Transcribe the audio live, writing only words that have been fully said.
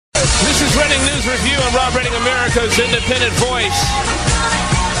Reading News Review and Rob Reading, America's independent voice.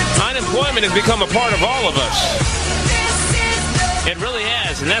 Unemployment has become a part of all of us. It really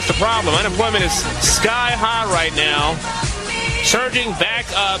has, and that's the problem. Unemployment is sky high right now, surging back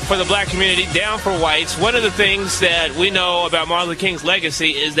up for the black community, down for whites. One of the things that we know about Martin Luther King's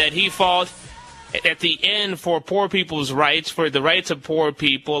legacy is that he fought at the end for poor people's rights, for the rights of poor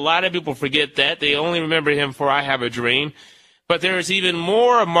people. A lot of people forget that. They only remember him for I Have a Dream. But there is even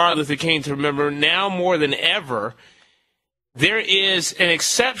more of Martin Luther King to remember now more than ever. There is an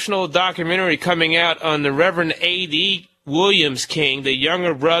exceptional documentary coming out on the Reverend A.D. Williams King, the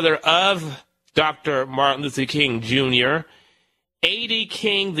younger brother of Dr. Martin Luther King Jr. A.D.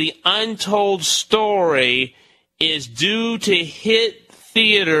 King, The Untold Story, is due to hit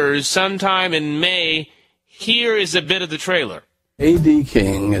theaters sometime in May. Here is a bit of the trailer. A.D.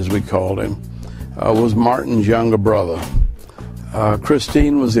 King, as we called him, was Martin's younger brother.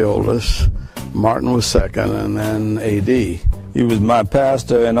 Christine was the oldest, Martin was second, and then A.D. He was my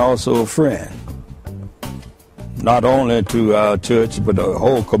pastor and also a friend, not only to our church, but the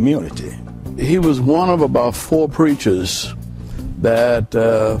whole community. He was one of about 4 preachers that,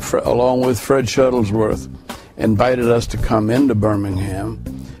 along with Fred Shuttlesworth, invited us to come into Birmingham.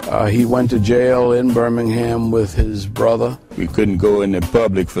 He went to jail in Birmingham with his brother. We couldn't go in the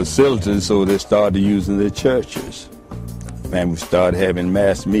public facilities, so they started using the churches. And we started having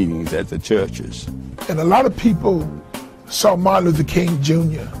mass meetings at the churches. And a lot of people saw Martin Luther King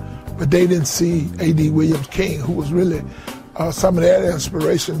Jr., but they didn't see A.D. Williams King, who was really some of that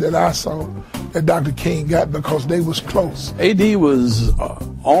inspiration that I saw that Dr. King got, because they was close. A.D. was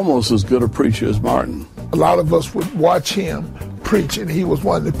almost as good a preacher as Martin. A lot of us would watch him preach, and he was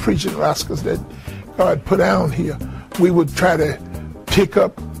one of the preaching rascals that God put down here. We would try to pick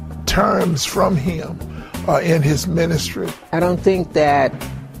up terms from him in his ministry. I don't think that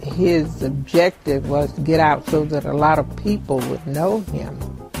his objective was to get out so that a lot of people would know him.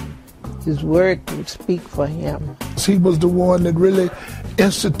 His word would speak for him. He was the one that really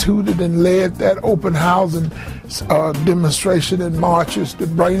instituted and led that open housing demonstration and marches to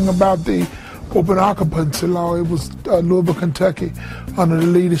bring about the open occupancy law. It was Louisville, Kentucky, under the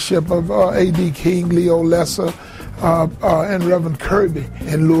leadership of A.D. King, Leo Lesser, and Reverend Kirby.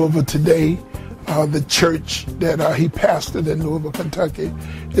 In Louisville today, the church that he pastored in Louisville, Kentucky,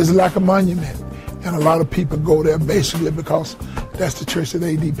 is like a monument. And a lot of people go there basically because that's the church that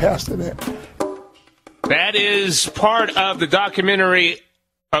A.D. pastored at. That is part of the documentary,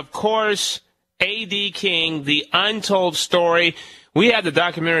 of course, A.D. King, The Untold Story. We have the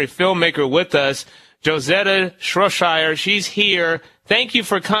documentary filmmaker with us, Josetta Shropshire. She's here. Thank you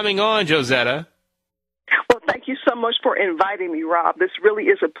for coming on, Josetta. Well, thank you so much for inviting me, Rob. This really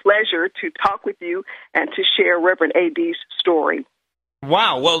is a pleasure to talk with you and to share Reverend A.D.'s story.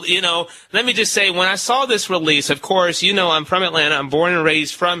 Wow. Well, let me just say, when I saw this release, of course, I'm from Atlanta. I'm born and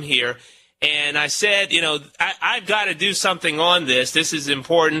raised from here. And I said, I've got to do something on this. This is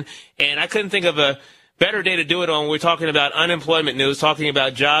important. And I couldn't think of a better day to do it on. We're talking about unemployment news, talking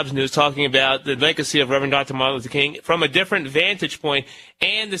about jobs news, talking about the legacy of Reverend Dr. Martin Luther King from a different vantage point,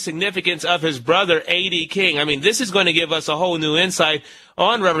 and the significance of his brother, A.D. King. I mean, this is going to give us a whole new insight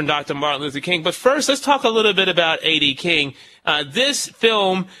on Reverend Dr. Martin Luther King. But first, let's talk a little bit about A.D. King. This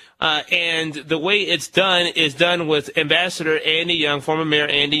film and the way it's done is done with Ambassador Andy Young, former Mayor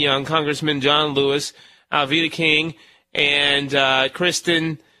Andy Young, Congressman John Lewis, Alveda King, and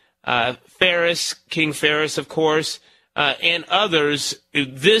Kristen Ferris, King Ferris, of course, and others.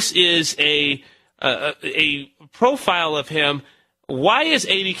 This is a profile of him. Why is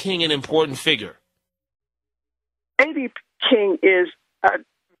A.D. King an important figure? A.D. King is a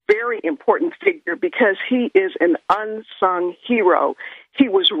very important figure because he is an unsung hero. He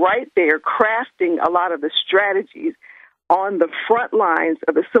was right there crafting a lot of the strategies on the front lines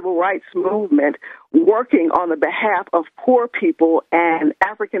of the civil rights movement, working on the behalf of poor people and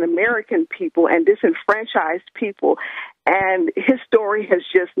African-American people and disenfranchised people. And his story has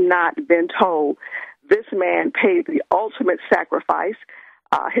just not been told. This man paid the ultimate sacrifice.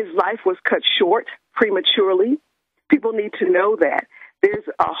 His life was cut short prematurely. People need to know that. There's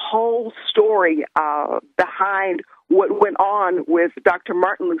a whole story behind what went on with Dr.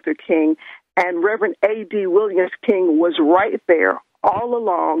 Martin Luther King, and Reverend A.D. Williams King was right there all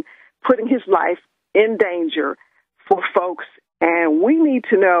along, putting his life in danger for folks. And we need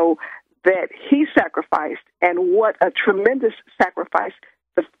to know that he sacrificed, and what a tremendous sacrifice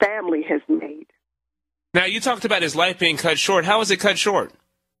the family has made. Now, you talked about his life being cut short. How was it cut short?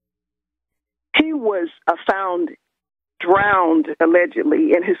 He was found drowned,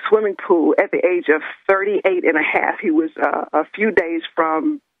 allegedly, in his swimming pool at the age of 38 and a half. He was a few days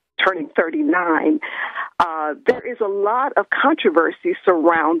from turning 39. There is a lot of controversy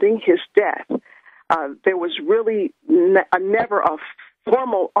surrounding his death. There was really never a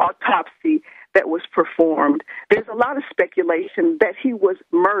formal autopsy that was performed. There's a lot of speculation that he was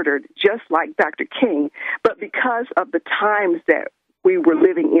murdered, just like Dr. King. But because of the times that we were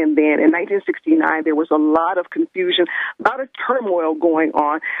living in then, in 1969, there was a lot of confusion, a lot of turmoil going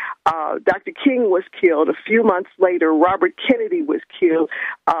on. Dr. King was killed. A few months later, Robert Kennedy was killed.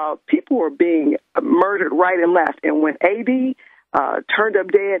 People were being murdered right and left. And when A.D. Turned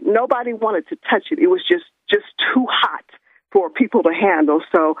up dead, nobody wanted to touch it. It was just too hot for people to handle.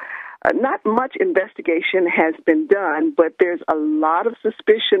 So not much investigation has been done, but there's a lot of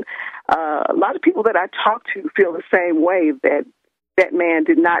suspicion. A lot of people that I talk to feel the same way, that that man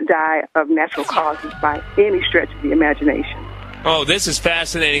did not die of natural causes by any stretch of the imagination. Oh, this is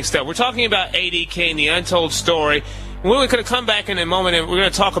fascinating stuff. We're talking about A.D. King, the Untold Story. We're going to come back in a moment, and we're going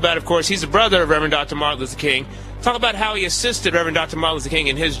to talk about, of course, he's the brother of Reverend Dr. Martin Luther King. Talk about how he assisted Reverend Dr. Martin Luther King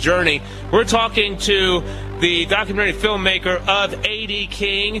in his journey. We're talking to the documentary filmmaker of A.D.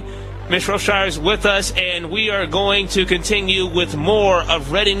 King. Ms. Shropshire is with us, and we are going to continue with more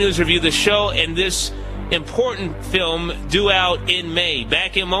of Reading News Review, the show, and this important film due out in May.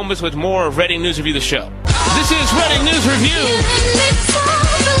 Back in moments with more of Reading News Review, the show. This is Reading News Review.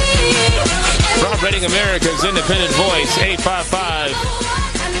 Rob Reading, America's independent voice. 855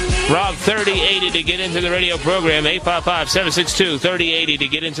 Rob 3080 to get into the radio program. 855-762-3080 to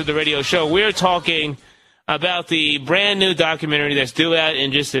get into the radio show. We're talking about the brand new documentary that's due out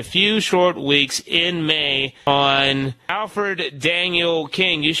in just a few short weeks in May on Alfred Daniel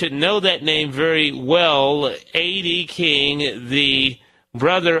King. You should know that name very well. A.D. King, the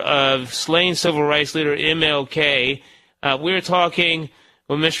brother of slain civil rights leader MLK. We're talking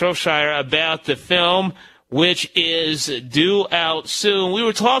with Ms. Shropshire about the film, which is due out soon. We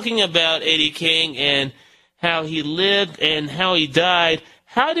were talking about A.D. King and how he lived and how he died.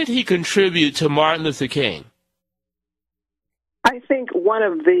 How did he contribute to Martin Luther King? I think one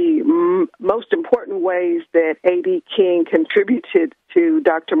of the most important ways that A.D. King contributed to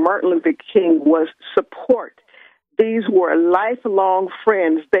Dr. Martin Luther King was support. These were lifelong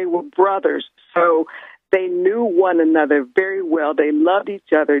friends. They were brothers, so they knew one another very well. They loved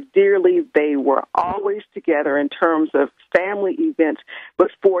each other dearly. They were always together in terms of family events.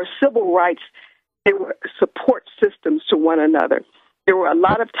 But for civil rights, they were support systems to one another. There were a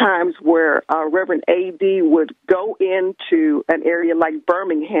lot of times where Reverend A.D. would go into an area like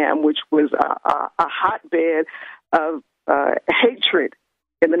Birmingham, which was a hotbed of hatred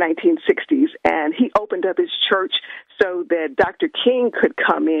in the 1960s, and he opened up his church so that Dr. King could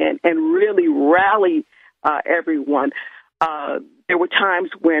come in and really rally everyone. There were times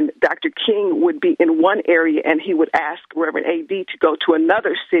when Dr. King would be in one area and he would ask Reverend A.D. to go to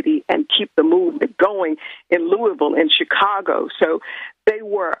another city and keep the movement going in Louisville and Chicago. So they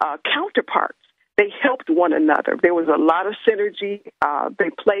were counterparts. They helped one another. There was a lot of synergy. They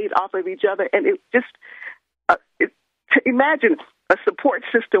played off of each other. And it just, imagine a support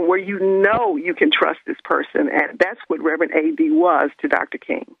system where you know you can trust this person. And that's what Reverend A.D. was to Dr.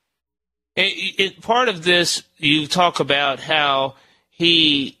 King. Part of this, you talk about how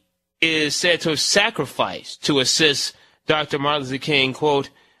he is said to have sacrificed to assist Dr. Martin Luther King, quote,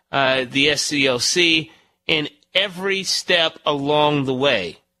 the SCLC, in every step along the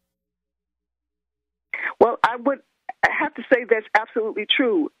way. Well, I have to say that's absolutely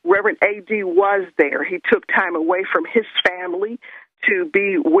true. Reverend A.D. was there. He took time away from his family to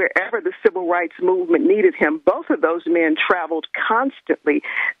be wherever the civil rights movement needed him. Both of those men traveled constantly.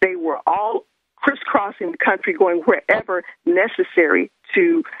 They were all crisscrossing the country, going wherever necessary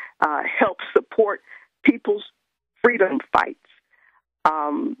to help support people's freedom fights.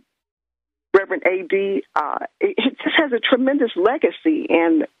 Reverend A.D., it just has a tremendous legacy,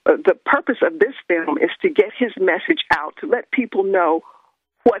 and the purpose of this film is to get his message out, to let people know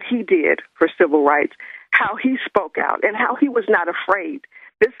what he did for civil rights, how he spoke out, and how he was not afraid.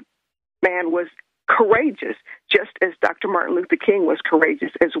 This man was courageous, just as Dr. Martin Luther King was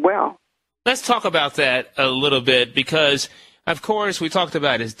courageous as well. Let's talk about that a little bit because, of course, we talked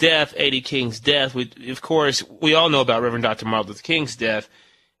about his death, A.D. King's death. Of course, we all know about Reverend Dr. Martin Luther King's death,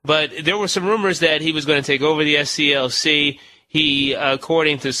 but there were some rumors that he was going to take over the SCLC. He,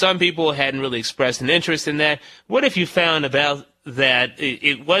 according to some people, hadn't really expressed an interest in that. What have you found about that?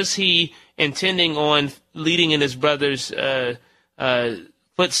 Was he intending on leading in his brother's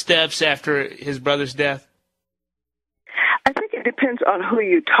footsteps after his brother's death? I think it depends on who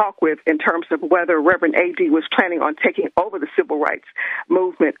you talk with in terms of whether Reverend A.D. was planning on taking over the civil rights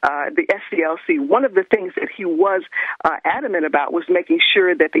movement, the SCLC. One of the things that he was adamant about was making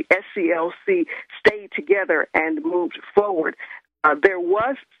sure that the SCLC stayed together and moved forward. There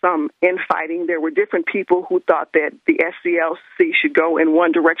was some infighting. There were different people who thought that the SCLC should go in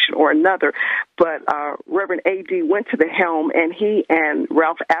one direction or another. But Reverend A.D. went to the helm, and he and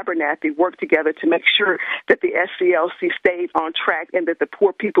Ralph Abernathy worked together to make sure that the SCLC stayed on track and that the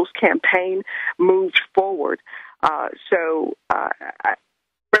Poor People's Campaign moved forward.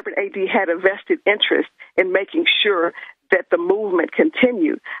 Reverend A.D. had a vested interest in making sure that the movement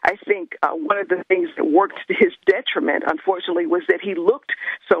continued. I think one of the things that worked to his detriment, unfortunately, was that he looked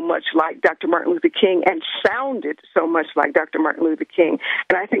so much like Dr. Martin Luther King and sounded so much like Dr. Martin Luther King.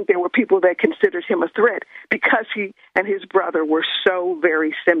 And I think there were people that considered him a threat because he and his brother were so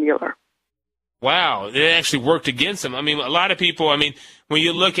very similar. Wow, it actually worked against him. I mean, a lot of people, when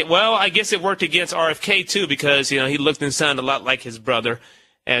you look at, well, I guess it worked against RFK, too, because, he looked and sounded a lot like his brother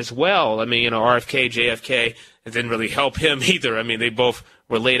as well. RFK, JFK, it didn't really help him either. They both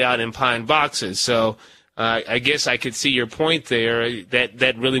were laid out in pine boxes. So I guess I could see your point there,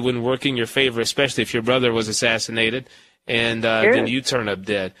 that really wouldn't work in your favor, especially if your brother was assassinated and then you turn up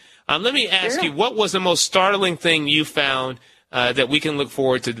dead. Let me ask you, what was the most startling thing you found that we can look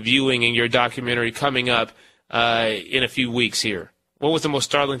forward to viewing in your documentary coming up in a few weeks here? What was the most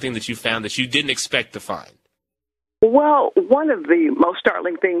startling thing that you found that you didn't expect to find? Well, one of the most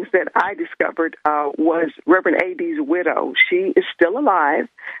startling things that I discovered was Reverend A.D.'s widow. She is still alive.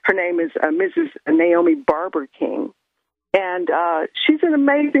 Her name is Mrs. Naomi Barber King. And she's an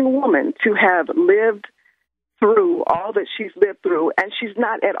amazing woman to have lived through all that she's lived through, and she's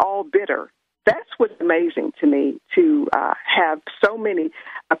not at all bitter. That's what's amazing to me, to have so many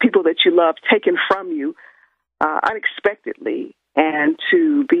people that you love taken from you unexpectedly, and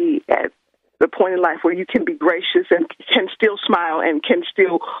to be at the point in life where you can be gracious and can still smile and can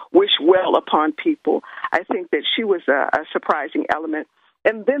still wish well upon people. I think that she was a surprising element.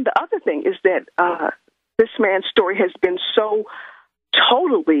 And then the other thing is that this man's story has been so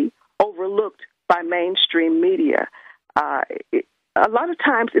totally overlooked by mainstream media. A lot of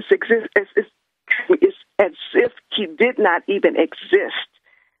times it's as if he did not even exist.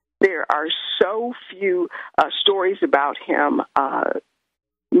 There are so few stories about him,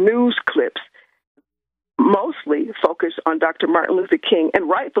 news clips, mostly focus on Dr. Martin Luther King, and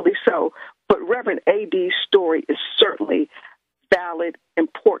rightfully so, but Reverend A.D.'s story is certainly valid,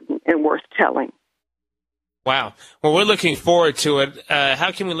 important, and worth telling. Wow. Well, we're looking forward to it.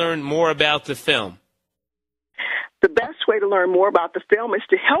 How can we learn more about the film? The best way to learn more about the film is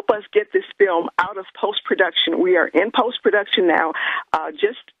to help us get this film out of post-production. We are in post-production now.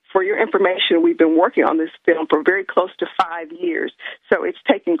 Just for your information, we've been working on this film for very close to 5 years. So it's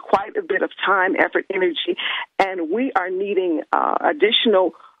taken quite a bit of time, effort, energy, and we are needing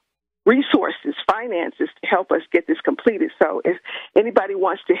additional resources, finances to help us get this completed. So if anybody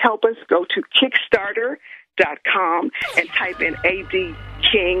wants to help us, go to Kickstarter.com and type in A.D.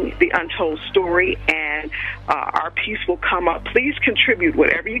 King, The Untold Story, and our piece will come up. Please contribute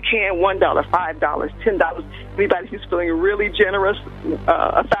whatever you can, $1, $5, $10. Anybody who's feeling really generous,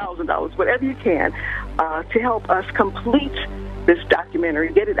 $1,000, whatever you can, to help us complete this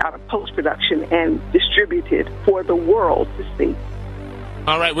documentary, get it out of post-production, and distribute it for the world to see.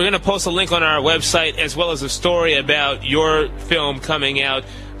 All right, we're going to post a link on our website as well as a story about your film coming out.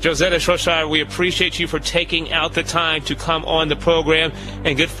 Josetta Shropshire, we appreciate you for taking out the time to come on the program,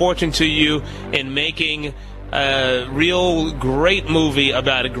 and good fortune to you in making a real great movie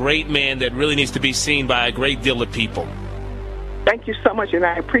about a great man that really needs to be seen by a great deal of people. Thank you so much, and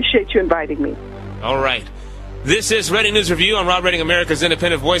I appreciate you inviting me. All right. This is Reading News Review. I'm Rob Reading, America's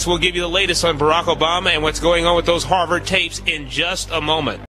Independent Voice. We'll give you the latest on Barack Obama and what's going on with those Harvard tapes in just a moment.